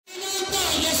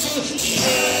Ciao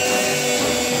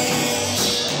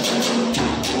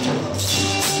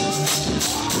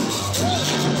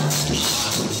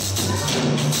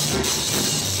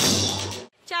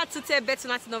a tutti e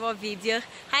bentornati in un nuovo video.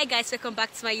 Hi guys, welcome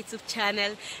back to my YouTube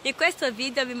channel. In questo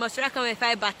video vi mostrerò come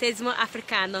fare il battesimo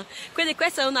africano. Quindi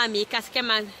questa è un'amica, si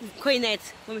chiama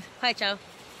Queenette. Fai ciao.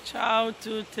 Ciao a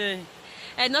tutti.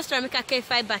 È nostra amica che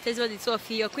fa il battesimo di suo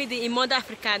figlio, quindi in modo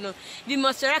africano. Vi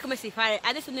mostrerà come si fa.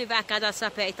 Adesso noi va a casa sua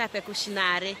per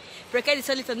cucinare, perché di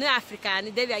solito noi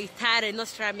africani devi aiutare la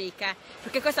nostra amica,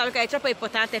 perché questa amica è troppo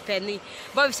importante per noi.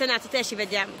 Poi vi sono a tutti e ci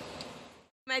vediamo.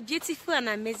 My beautiful and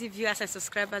amazing viewers and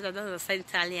subscribers, I don't understand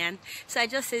Italian, so I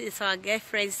just said it's our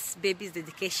girlfriend's baby's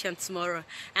dedication tomorrow,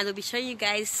 and we'll be showing you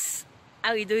guys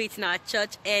how we do it in our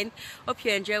church, and hope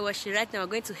you enjoy watching. Right now we're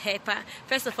going to help her.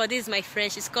 First of all, this is my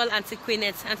friend, she's called Auntie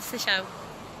Queenette. Auntie, say ciao.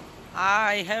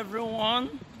 Hi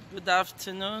everyone, good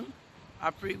afternoon,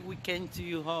 happy weekend to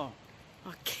you all.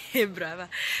 Okay, brava.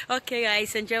 Okay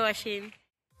guys, enjoy watching.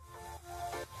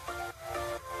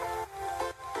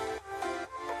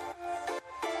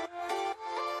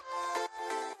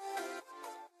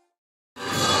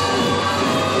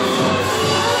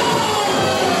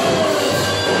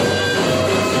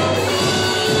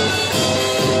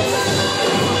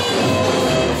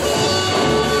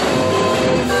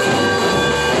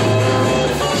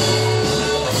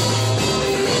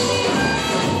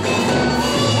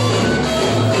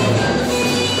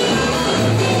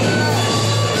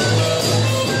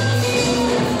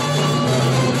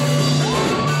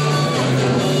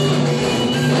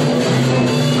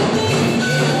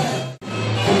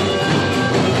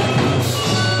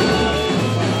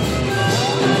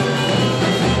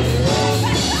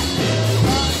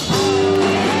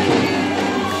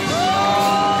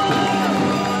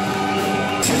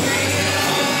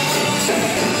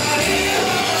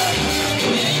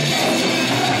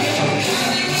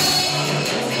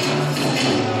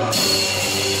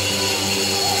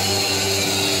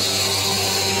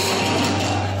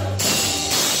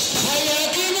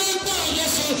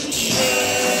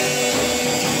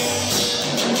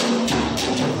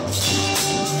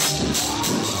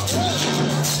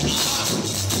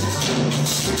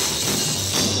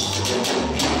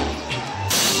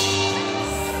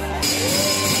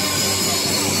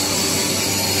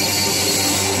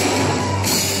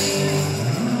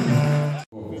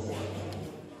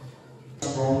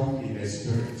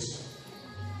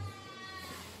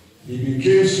 He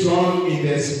became strong in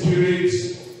the spirit.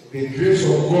 The grace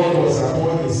of God was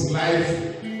upon his life,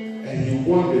 and he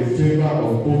won the favor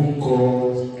of both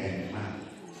God and man.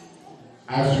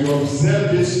 As we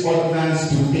observe this ordinance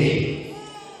today,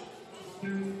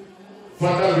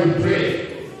 Father, we pray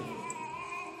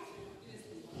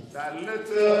that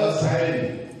little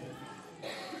asylum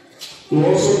will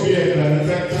also be a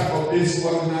benefactor of this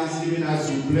ordinance, even as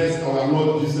we bless our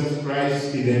Lord Jesus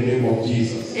Christ in the name of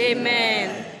Jesus.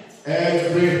 Amen.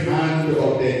 Every hand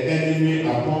of the enemy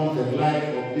upon the life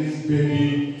of this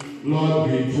baby,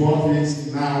 Lord, we drop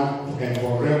it now and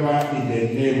forever in the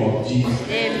name of Jesus.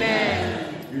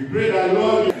 Amen. We pray that,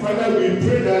 Lord, Father, we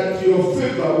pray that your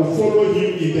favor will follow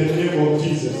him in the name of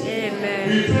Jesus. Amen.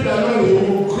 We pray that, Lord, he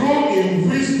will grow in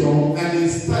wisdom and in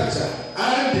stature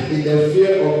and in the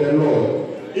fear of the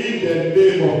Lord in the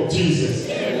name of Jesus.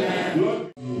 Amen.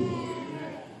 Lord,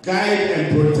 guide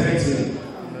and protect him.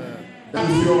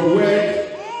 With your word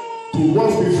to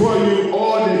walk before you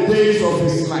all the days of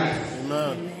his life.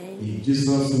 Amen. In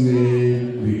Jesus'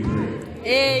 name we pray.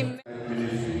 Amen.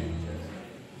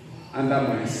 Under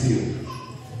my seal.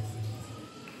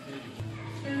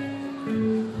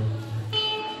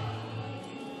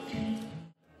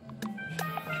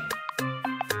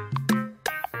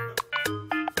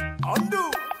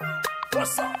 Undo.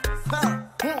 What's up? Huh?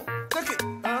 Take it.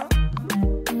 Huh?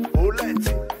 Hold it.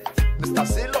 Mr.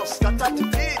 Silos, scatter the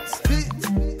beats.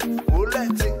 Hold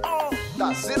it. Oh,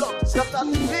 that Silos, scatter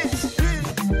the beats.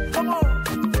 Come on.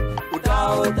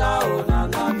 Oda,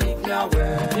 na make me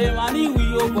aware. Hey, money we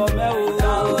over me.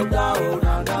 Oda,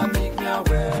 na make me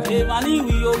aware. Hey, money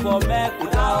we over me.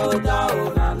 Oda,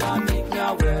 na make me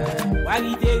aware. Why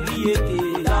you dey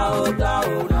create? Oda,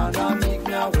 na make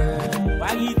me aware.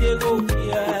 Why you dey go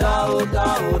here? Oda,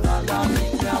 na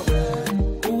make me aware.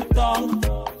 Who tongue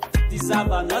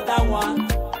deserve another one?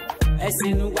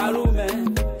 Esinu warume,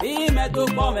 he me to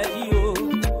come you.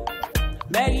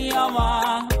 Mary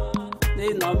ama.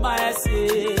 No maesi,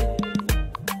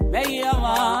 me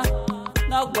ama,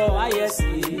 no go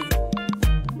ayesi.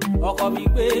 Oko mi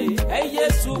pe,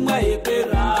 Yesu ma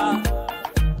epera.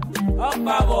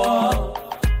 Okpabo,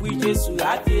 wi Jesu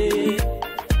ade.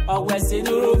 Owe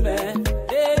sinu me,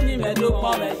 eni me do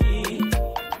pon me yi.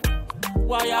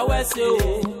 Waya wese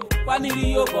o,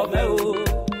 waniri yo kome o.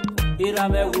 Ira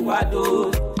me wado,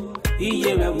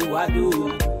 iye me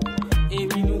wado.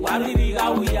 Eminu wariri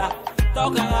gawiya,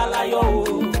 toka ala yo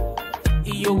o.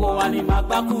 Iyo go wani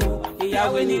magbaku,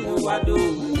 iyawe ni wado.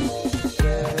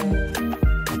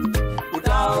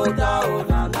 Dao dao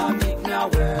na na make me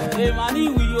aware. Hey mani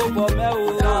we yo kome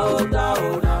o. Dao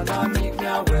dao na na make me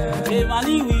aware. Hey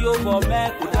mani we yo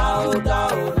kome. Dao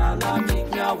dao na na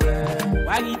make me aware.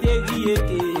 Wagi de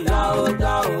gieke. Dao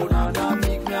dao na na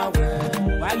make me aware.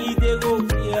 Wagi de go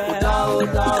yeah. Dao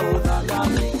dao na na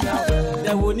make me aware.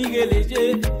 Dewo nige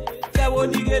leje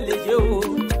o.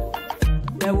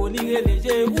 Dewo nige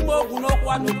leje. Umo kuno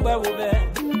kwa no pe wo be.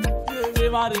 Hey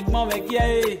mani mo me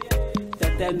kie.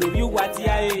 Tete no bi wati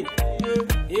aye.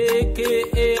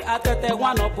 AKA atete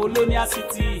one of Polonia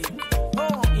City.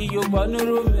 Iyo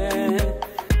bonuru me.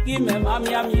 Give me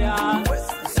mamia mia.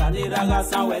 Usanira ga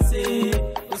sanwese.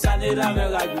 Usanira me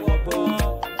ga juopo.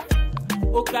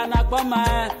 Okana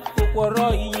gboma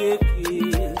kokoro iye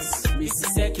kiss.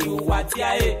 Misiseki wati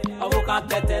aye. Avoka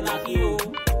tete na kiyo.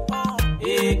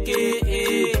 AKA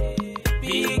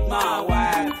Big Man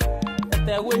Wife.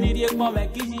 Tete weni die gbome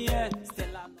kijiye.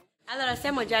 Allora,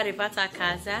 siamo già arrivati a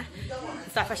casa,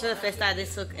 sta facendo festa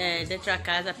adesso dentro a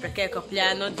casa perché è il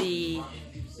compleanno di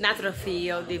un altro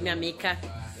figlio di mia amica.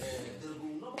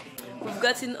 We've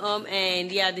gotten home and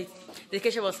yeah, the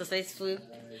dedication was successful.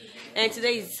 And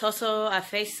today is also our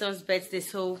first son's birthday,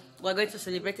 so we're going to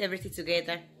celebrate everything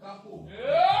together.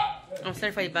 I'm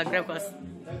sorry for the background because...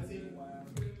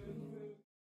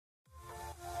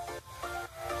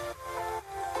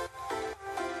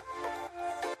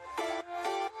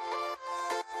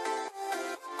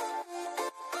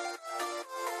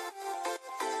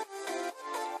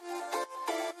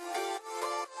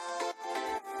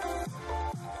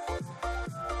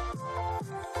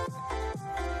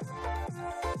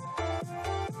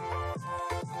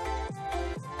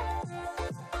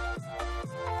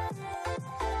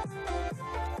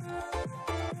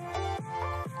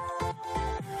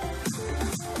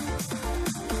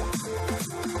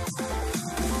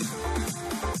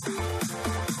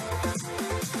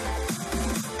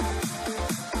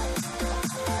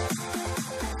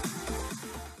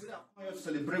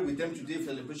 Celebrate with them today.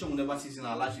 Celebration will never cease in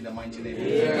our lives in the mighty name.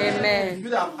 Amen.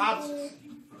 You have had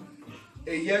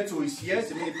a year to his years,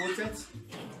 the important.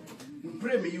 We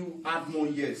pray may you add more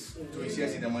years to his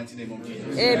years in the mighty name of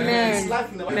Jesus. Amen. His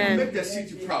life in the mighty name. Make the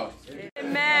city proud.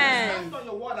 Amen. Stand on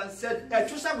your word and said,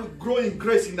 Joseph will grow in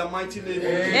grace in the mighty name of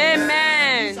Jesus.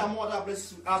 Amen. Some other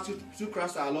blessings ask you to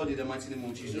Christ our Lord in the mighty name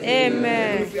of Jesus.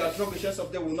 Amen. Even if we are drunk, the shares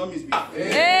of them will not misbehave.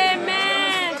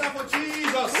 Amen. For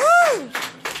Jesus. Woo.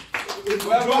 It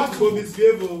will not go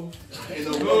misbehave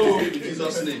in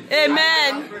Jesus' name.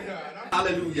 Amen.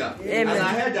 Hallelujah. Amen. And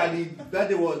I heard that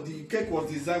the cake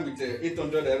was designed with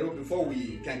 800 euro. Before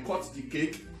we can cut the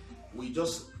cake, we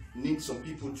just need some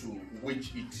people to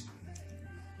wedge it.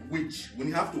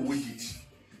 We have to wedge it.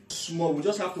 Small. We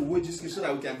just have to wedge it so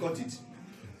that we can cut it.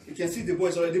 You can see the boy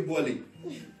is already boiling.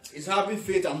 It's having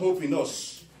faith and hope in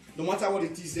us. No matter what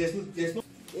it is, there's no.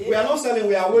 We are not selling,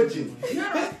 we are waging.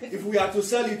 If we are to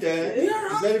sell it,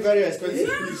 it's very, very expensive.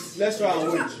 Please, let's try and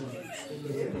wage.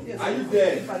 Are you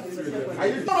there? Are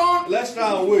you there? Let's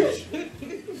try and wage.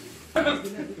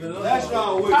 Let's try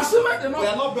and wage. We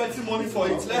are not betting money for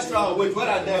it. Let's try and wage. Where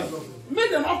are them?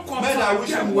 Men I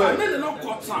wish them well.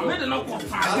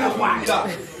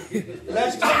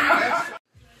 Let's try.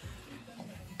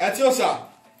 Etiosa.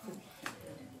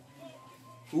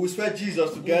 We will spread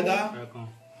Jesus together.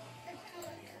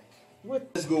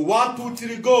 Let's go. 1, 2,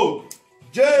 3, go.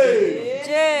 J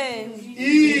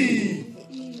E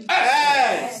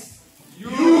S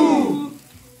U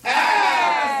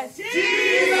S Jesus.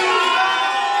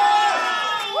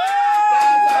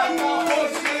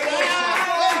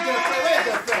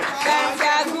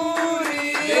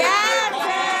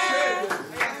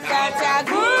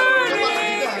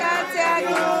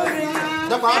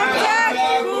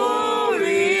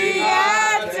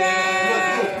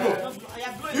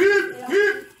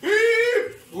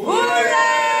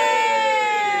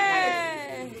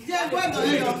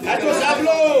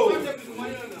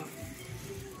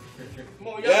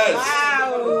 Yes.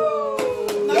 Wow.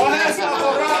 Your hands are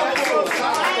for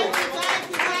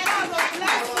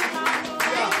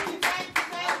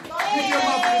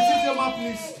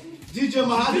DJ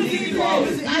Ma, please.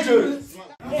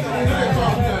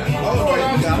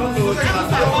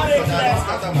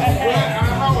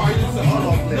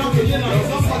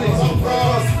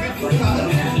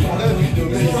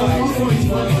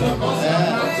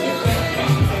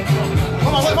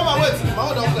 Mama, wait.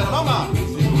 Mama, don't play. Mama.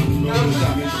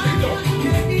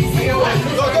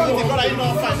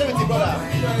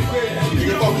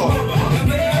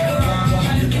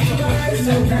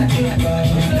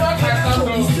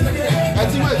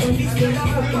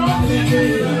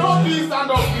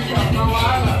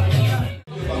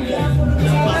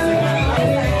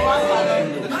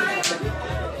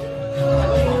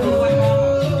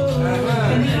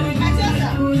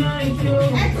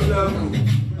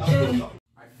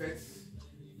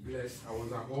 I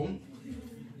was at home.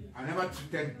 I never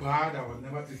treated bad. I was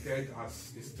never treated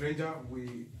as a stranger.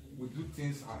 We do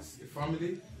things as a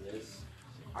family. Yes.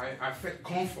 I felt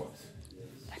comfort.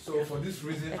 So for this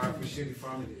reason, I appreciate the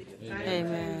family.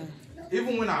 Amen.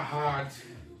 Even when I heard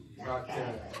that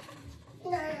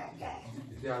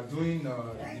they are doing the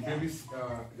baby's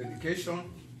dedication,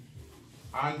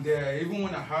 and even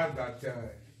when I heard that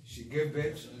she gave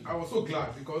birth, I was so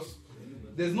glad, because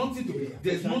there's nothing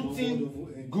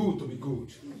good to be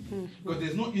good, because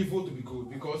there's no evil to be good.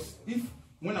 Because if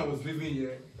when I was living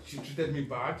here she treated me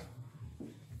bad,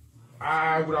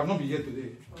 I would have not been here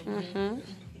today.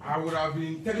 I would have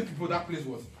been telling people that place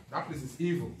is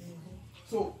evil.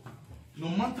 So no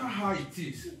matter how it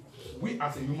is, we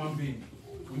as a human being,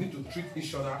 we need to treat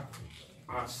each other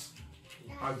as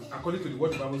according to the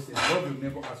word the Bible says, God will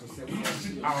never as yourself. We must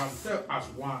treat ourselves as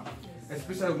one,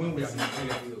 especially when we are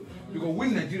Nigerians. Because we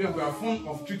Nigerians, we are fond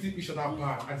of treating each other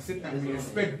bad. At the same time, we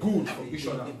expect good from each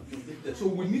other. So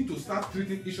we need to start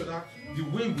treating each other the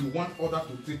way we want others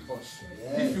to treat us.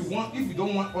 Yes. If you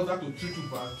don't want others to treat you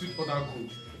bad, treat others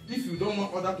good. If you don't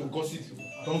want others to gossip you,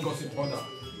 don't gossip others.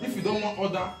 If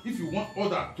you want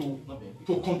others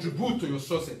to contribute to your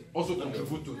success, also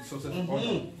contribute to the success of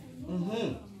others.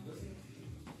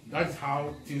 That's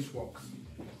how things work.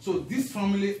 So this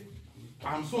family,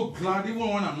 I'm so glad. Even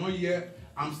when I'm not here,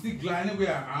 I'm still glad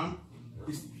anywhere I am.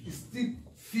 I still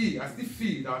feel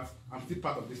that I'm still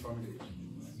part of this family.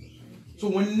 So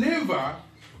whenever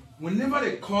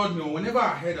they called me, or whenever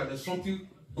I heard that there's something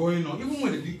going on, even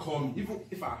when they didn't call me, even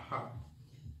if I heard,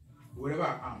 wherever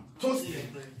I am, toasting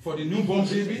for the newborn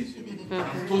baby,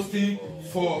 I'm toasting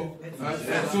for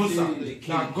Sosa,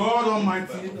 that God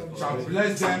Almighty shall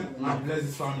bless them and bless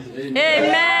this family.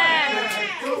 Amen.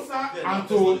 Sosa and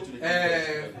to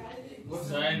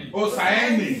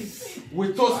Osaeni,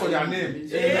 we toast for their name.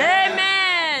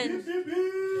 Amen.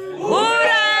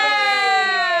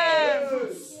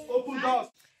 Open doors.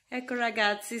 Ecco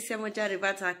ragazzi, siamo già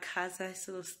arrivati a casa,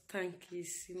 sono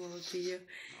stanchissimo, oddio.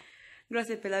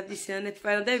 Grazie per la visione,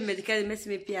 non devi dimenticare di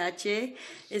mettere mi piace,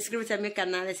 iscriviti al mio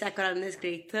canale se ancora non è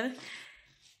iscritto,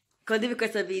 condividi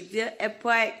questo video e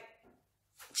poi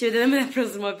ci vediamo nel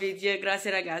prossimo video.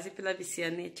 Grazie ragazzi per la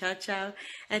visione, ciao ciao,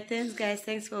 and thanks guys,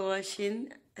 thanks for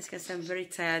watching. As you can see, I'm very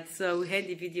tired, so we end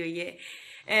the video here.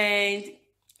 And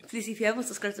please, if you haven't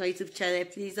subscribed to my YouTube channel,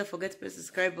 please don't forget to press the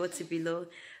subscribe button below,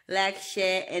 like,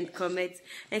 share and comment,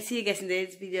 and see you guys in the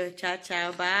next video. Ciao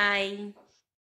ciao, bye.